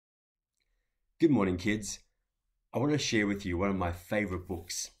Good morning, kids. I want to share with you one of my favorite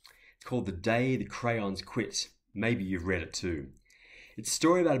books. It's called The Day the Crayons Quit. Maybe you've read it too. It's a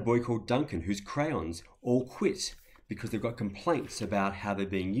story about a boy called Duncan whose crayons all quit because they've got complaints about how they're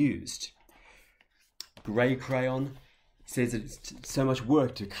being used. Grey crayon says that it's so much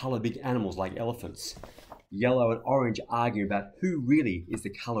work to colour big animals like elephants. Yellow and orange arguing about who really is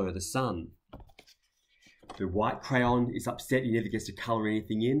the colour of the sun. The white crayon is upset he never gets to colour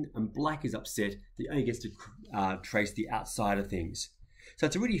anything in, and black is upset that he only gets to trace the outside of things. So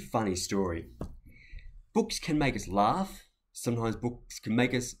it's a really funny story. Books can make us laugh. Sometimes books can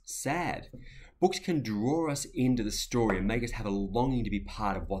make us sad. Books can draw us into the story and make us have a longing to be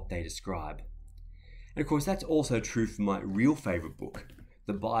part of what they describe. And of course, that's also true for my real favourite book,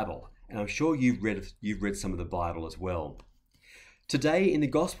 the Bible. And I'm sure you've read some of the Bible as well. Today in the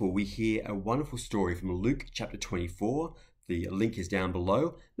Gospel, we hear a wonderful story from Luke chapter 24. The link is down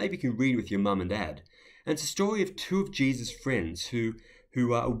below. Maybe you can read with your mum and dad. And it's a story of two of Jesus' friends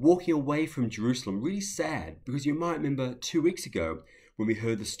who are walking away from Jerusalem, really sad, because you might remember 2 weeks ago when we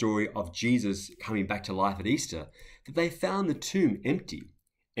heard the story of Jesus coming back to life at Easter, that they found the tomb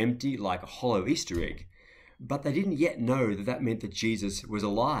empty like a hollow Easter egg. But they didn't yet know that that meant that Jesus was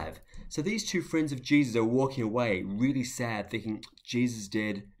alive. So these two friends of Jesus are walking away really sad, thinking Jesus is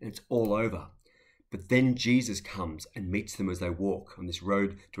dead and it's all over. But then Jesus comes and meets them as they walk on this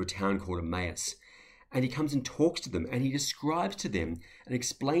road to a town called Emmaus. And he comes and talks to them, and he describes to them and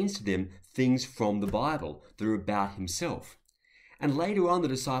explains to them things from the Bible that are about himself. And later on, the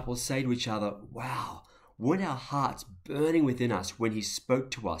disciples say to each other, "Wow, weren't our hearts burning within us when he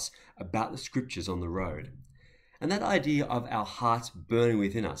spoke to us about the scriptures on the road?" And that idea of our hearts burning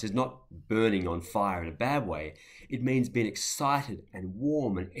within us is not burning on fire in a bad way. It means being excited and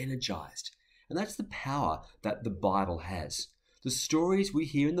warm and energized. And that's the power that the Bible has. The stories we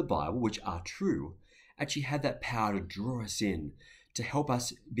hear in the Bible, which are true, actually have that power to draw us in, to help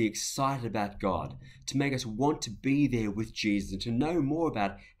us be excited about God, to make us want to be there with Jesus and to know more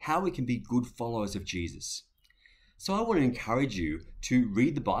about how we can be good followers of Jesus. So I want to encourage you to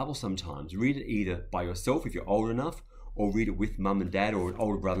read the Bible sometimes. Read it either by yourself if you're old enough, or read it with mum and dad or an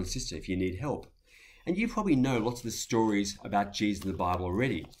older brother and sister if you need help. And you probably know lots of the stories about Jesus in the Bible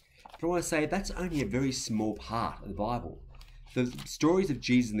already. But I want to say that's only a very small part of the Bible. The stories of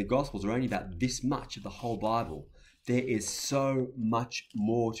Jesus in the Gospels are only about this much of the whole Bible. There is so much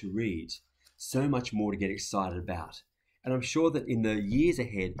more to read, so much more to get excited about. And I'm sure that in the years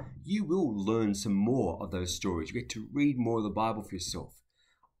ahead, you will learn some more of those stories. You get to read more of the Bible for yourself.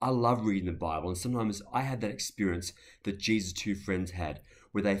 I love reading the Bible, and sometimes I had that experience that Jesus' two friends had,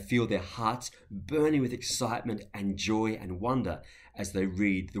 where they feel their hearts burning with excitement and joy and wonder as they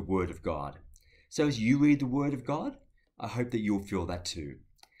read the Word of God. So as you read the Word of God, I hope that you'll feel that too.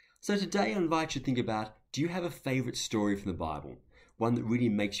 So today I invite you to think about, do you have a favourite story from the Bible? One that really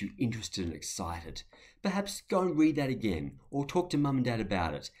makes you interested and excited. Perhaps go and read that again, or talk to mum and dad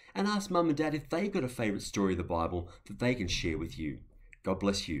about it, and ask mum and dad if they've got a favourite story of the Bible that they can share with you. God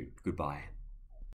bless you. Goodbye.